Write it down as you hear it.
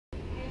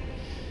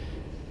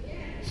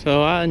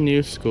So at a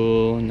new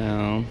school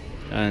now,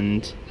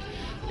 and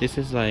this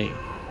is like,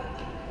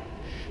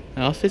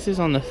 my office is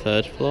on the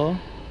 3rd floor,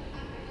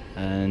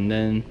 and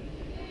then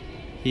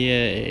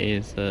here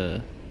is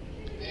a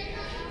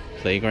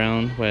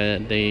playground where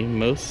they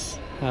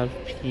most have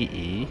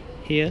PE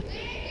here.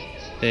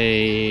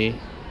 They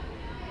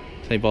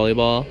play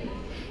volleyball,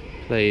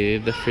 play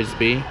the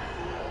frisbee,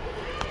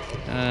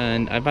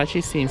 and I've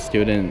actually seen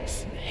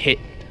students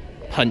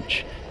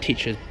punch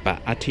teachers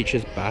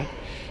back.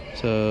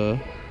 So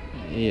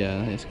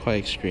yeah, it's quite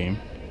extreme.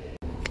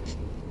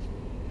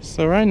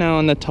 So right now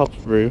on the top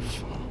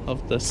roof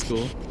of the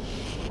school,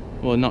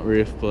 well, not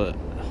roof, but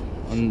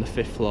on the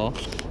 5th floor,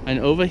 and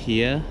over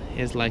here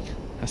is like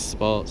a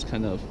sports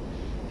kind of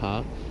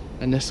park,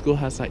 and the school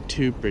has like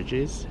 2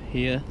 bridges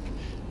here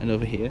and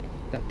over here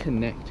that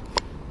connect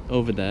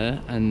over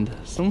there, and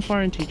some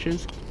foreign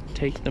teachers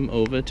take them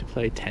over to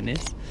play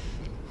tennis,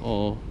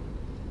 or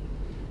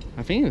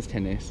I think it's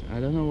tennis.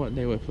 I don't know what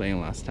they were playing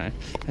last time.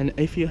 And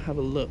if you have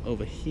a look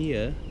over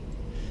here,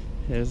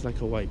 there's like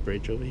a white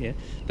bridge over here.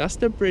 That's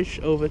the bridge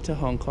over to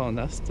Hong Kong.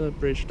 That's the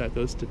bridge that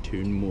goes to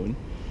Tuen Mun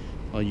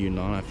or Yuen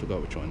Long. I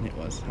forgot which one it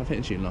was. I think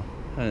it's Yuen Long.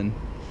 And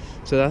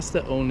so that's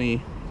the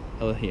only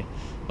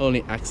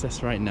only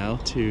access right now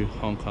to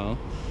Hong Kong.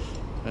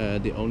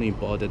 The only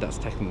border that's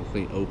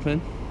technically open.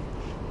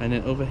 And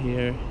then over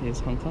here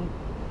is Hong Kong.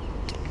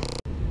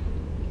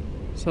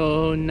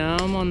 So now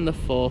I'm on the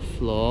 4th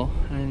floor,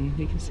 and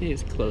you can see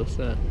it's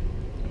closer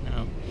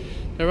now.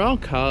 There are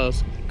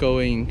cars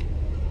going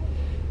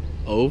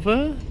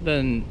over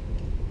than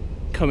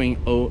coming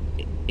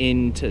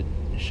into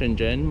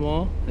Shenzhen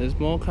more. There's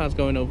more cars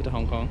going over to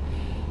Hong Kong,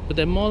 but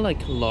they're more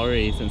like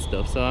lorries and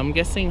stuff. So I'm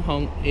guessing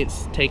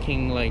it's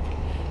taking like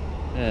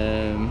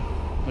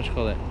what you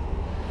call it?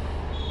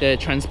 They're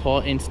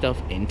transporting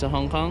stuff into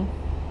Hong Kong.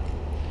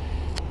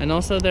 And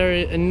also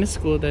in this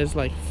school there's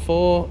like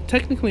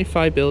technically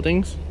 5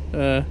 buildings.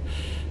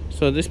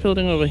 So this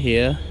building over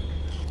here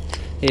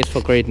is for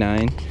grade 9,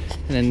 and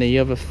then the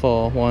other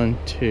 4, 1,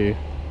 2,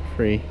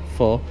 3,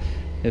 4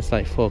 is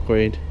like for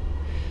grade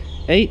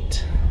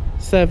 8,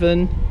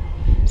 7,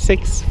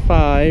 6,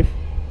 5,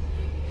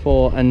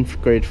 4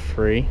 and grade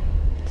 3.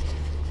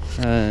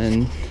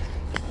 And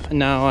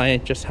now I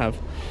just have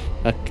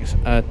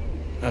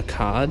a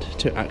card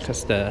to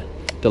access the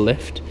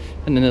lift,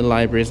 and then the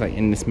library is like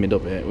in this middle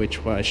bit,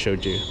 which what I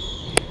showed you.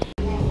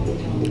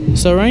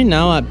 So right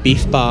now at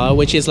Beef Bar,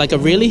 which is like a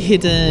really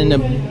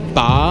hidden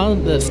bar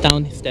that's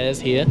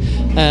downstairs here,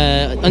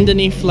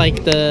 underneath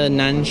like the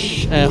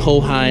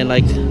Ho-Hai,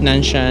 like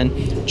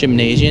Nanshan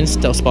Gymnasium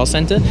Sports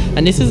Center,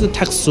 and this is a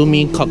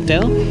Tatsumi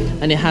cocktail,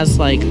 and it has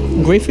like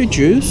grapefruit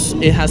juice,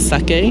 it has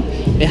sake,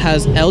 it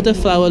has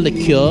elderflower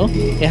liqueur,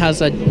 it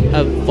has a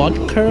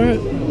vodka,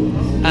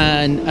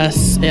 and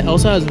it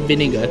also has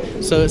vinegar,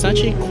 so it's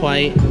actually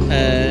quite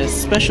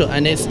special,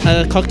 and it's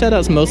a cocktail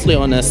that's mostly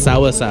on the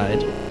sour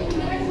side.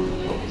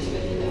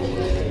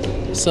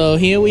 So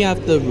here we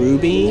have the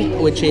Ruby,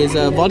 which is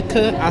a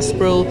vodka,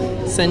 Aspro,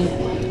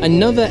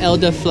 another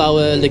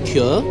elderflower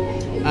liqueur,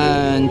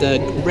 and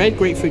red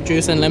grapefruit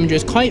juice and lemon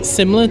juice, quite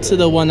similar to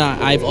the one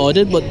that I've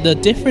ordered, but the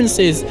difference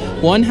is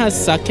one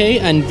has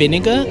sake and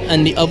vinegar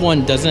and the other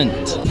one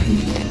doesn't.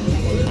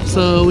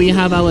 So we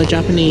have our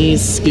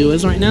Japanese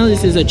skewers right now.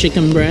 This is a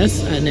chicken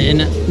breast, and then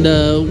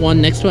the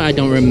one next to it I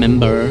don't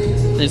remember.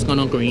 It's gone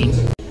all green.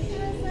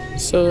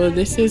 So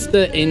this is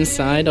the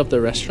inside of the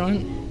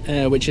restaurant,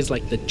 which is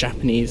like the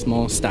Japanese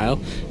more style,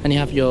 and you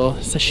have your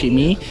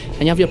sashimi,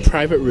 and you have your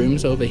private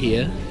rooms over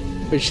here,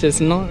 which there's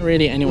not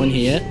really anyone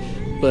here,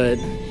 but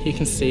you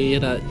can see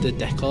that the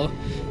decor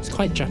is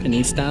quite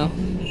Japanese style.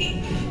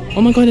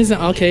 Oh my god, is it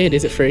arcade?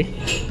 Is it free?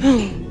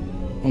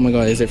 Oh my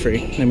god, is it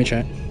free? Let me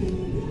check.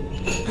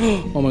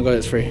 Oh my god,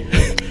 it's free.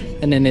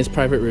 And then there's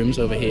private rooms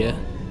over here.